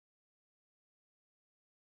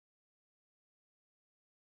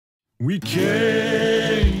We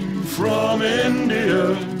came from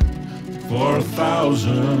India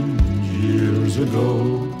 4,000 years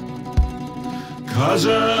ago,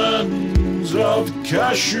 cousins of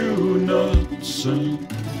cashew nuts and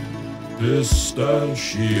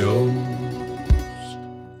pistachios.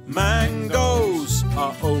 Mangoes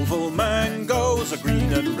are oval, mangoes are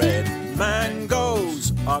green and red.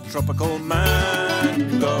 Mangoes are tropical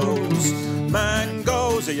mangoes.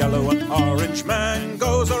 Mangoes are yellow and orange.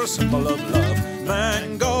 Mangoes are a symbol of love.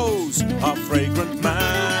 Mangoes are fragrant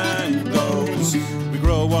mangoes. We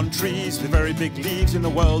grow on trees with very big leaves. In the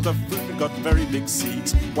world of fruit we've got very big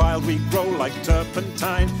seeds. Wild we grow like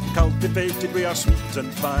turpentine. Cultivated we are sweet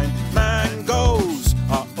and fine. Mangoes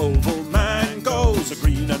are oval, mangoes are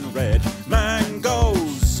green and red.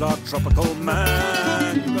 Mangoes are tropical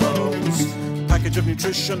mangoes. Package of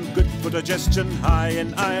nutrition, good for digestion, high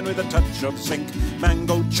in iron with a touch of zinc.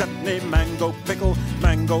 Mango chutney, mango pickle,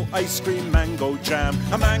 mango ice cream, mango jam.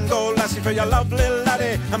 A mango lassie for your lovely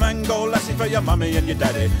laddie, a mango lassie for your mummy and your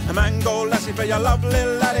daddy. A mango lassie for your lovely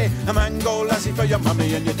laddie, a mango lassie for your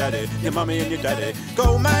mummy and your daddy, your mummy and your daddy.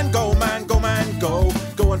 Go man, go man, go man, go.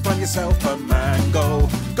 Go and find yourself a mango.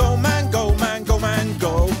 Go man, go man, go man,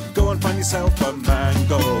 go. Go and find yourself a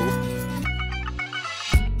mango.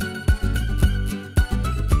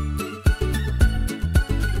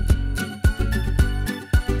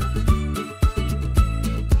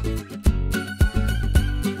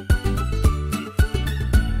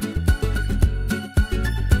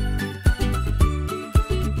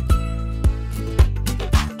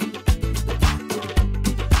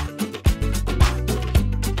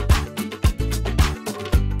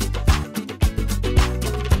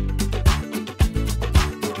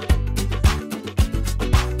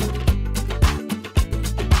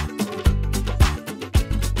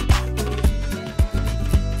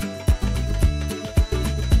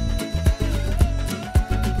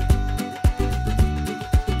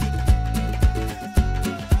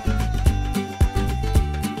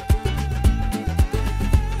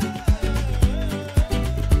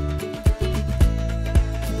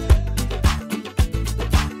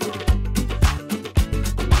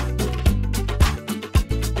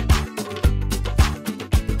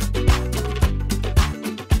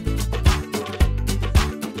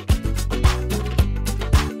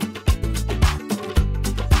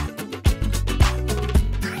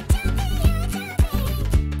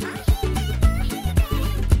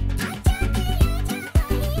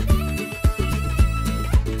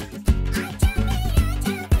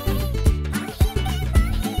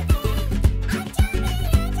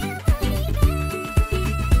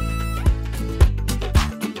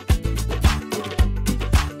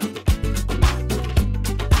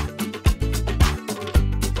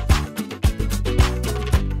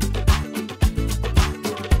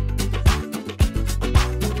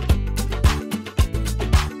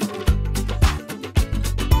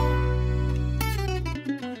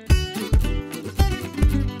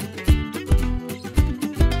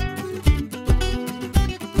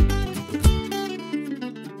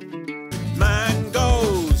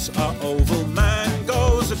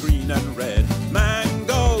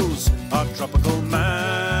 Tropical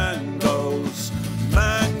mangoes.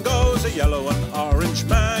 Mangoes are yellow and orange.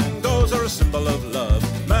 Mangoes are a symbol of love.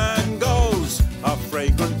 Mangoes are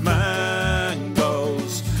fragrant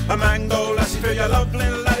mangoes. A mango lassie for your lovely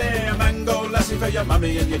laddie. A mango lassie for your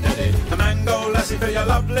mummy and your daddy. A mango lassie for your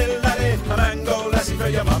lovely laddie. A mango lassie for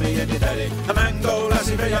your mummy and your daddy. A mango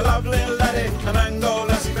lassie for your lovely laddie. A mango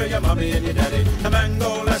lassie for your mummy and your daddy. A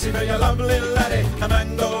mango lassie for your lovely laddie. A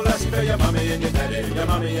mango lassie for your mummy and your daddy. Your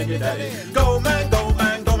mummy and your daddy. Go